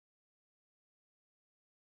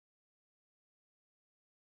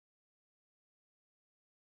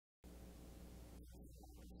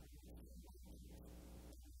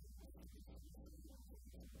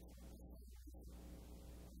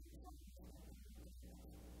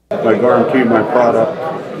I guarantee my product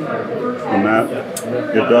on that.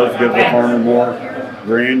 It does give the farmer more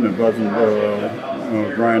grain. It doesn't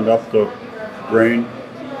grind up the grain.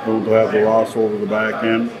 Don't have the loss over the back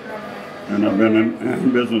end. And I've been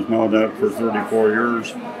in business now that for 34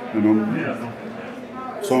 years.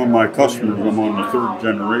 And some of my customers, I'm on the third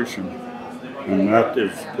generation. And that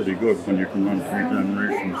is pretty good when you can run 3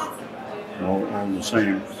 generations all the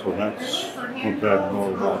same. So that's what that's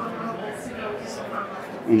all about.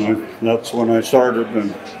 And that's when I started,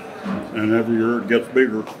 and every year it gets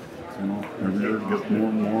bigger. You know, every year it gets more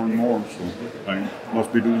and more and more. So I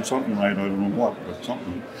must be doing something right. I don't know what, but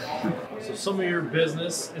something. So some of your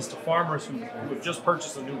business is to farmers who have just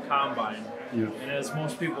purchased a new combine. Yeah. And as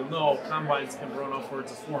most people know, combines can run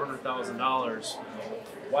upwards of $400,000.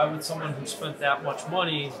 Why would someone who spent that much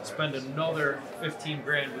money spend another 15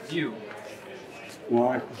 grand with you?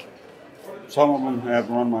 Well, some of them have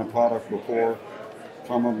run my product before.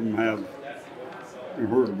 Some of them have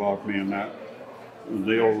heard about me and that.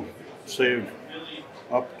 They'll save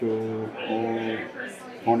up to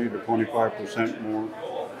 20 to 25% more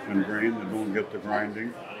in grain. They don't get the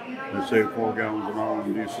grinding. They save 4 gallons an hour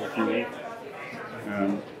in diesel fuel.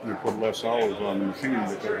 And they put less hours on the machine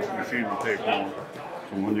because the machine will take more.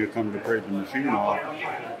 So when you come to trade the machine off,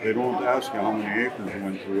 they don't ask you how many acres you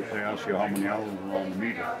went through it. They ask you how many hours were on the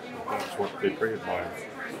meter. That's what they trade by,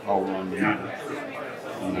 hour on the meter.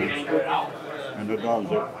 And it does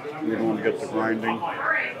it. You don't get the grinding.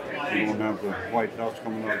 You don't have the white dust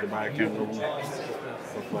coming out the back end of them.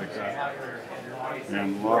 Stuff like that.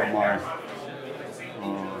 And a lot of my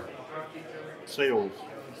sales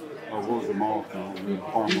are word of mouth now.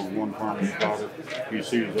 One farmer's got it. He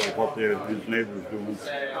sees what his neighbor's doing.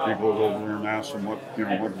 He goes over there and asks them what he's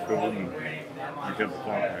doing, and I get it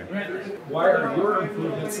that way. Why are your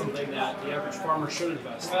improvements something that the average farmer should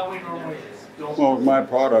invest in? Well, my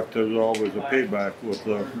product is always a payback with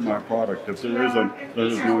my product. If there isn't, there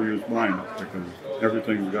is no use buying it because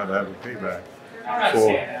everything's got to have a payback. So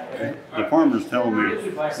the farmers tell me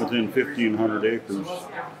within 1,500 acres,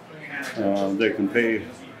 they can pay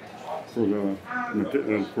for the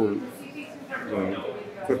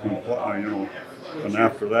equipment, and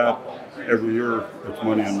after that, every year it's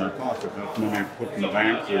money in their pocket. That's money put in the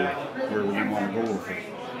bank or wherever they want to go with it.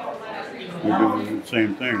 We do the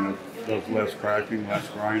same thing. It does less cracking, less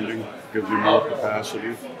grinding, gives you more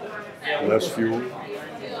capacity, less fuel.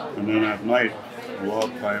 And then at night, a lot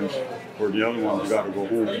of times, where the other ones got to go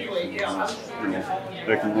home, they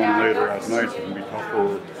can run later at night. It can be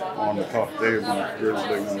tougher on a tough day when it's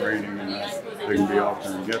drizzling and raining, and they can be out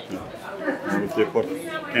there and get them. And if they put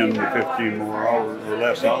 10 to 15 more hours or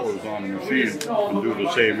less hours on the machine and do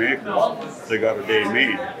the same acres, they got a day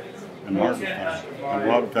made in harvest time. And a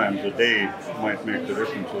lot of times a day might make the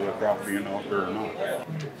difference of the crop being out there or not.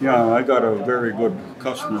 Yeah, I got a very good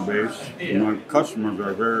customer base. My customers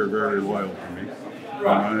are very, very loyal to me.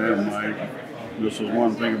 This is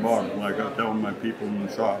one thing about it, like I tell my people in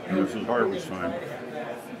the shop, and this is harvest time.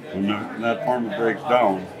 When that farmer breaks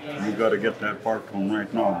down, you've got to get that part to him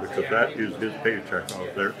right now because that is his paycheck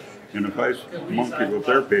out there. And if I monkey with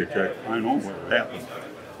their paycheck, I know what happened,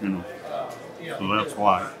 So that's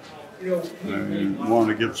why I want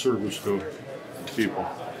to give service to people.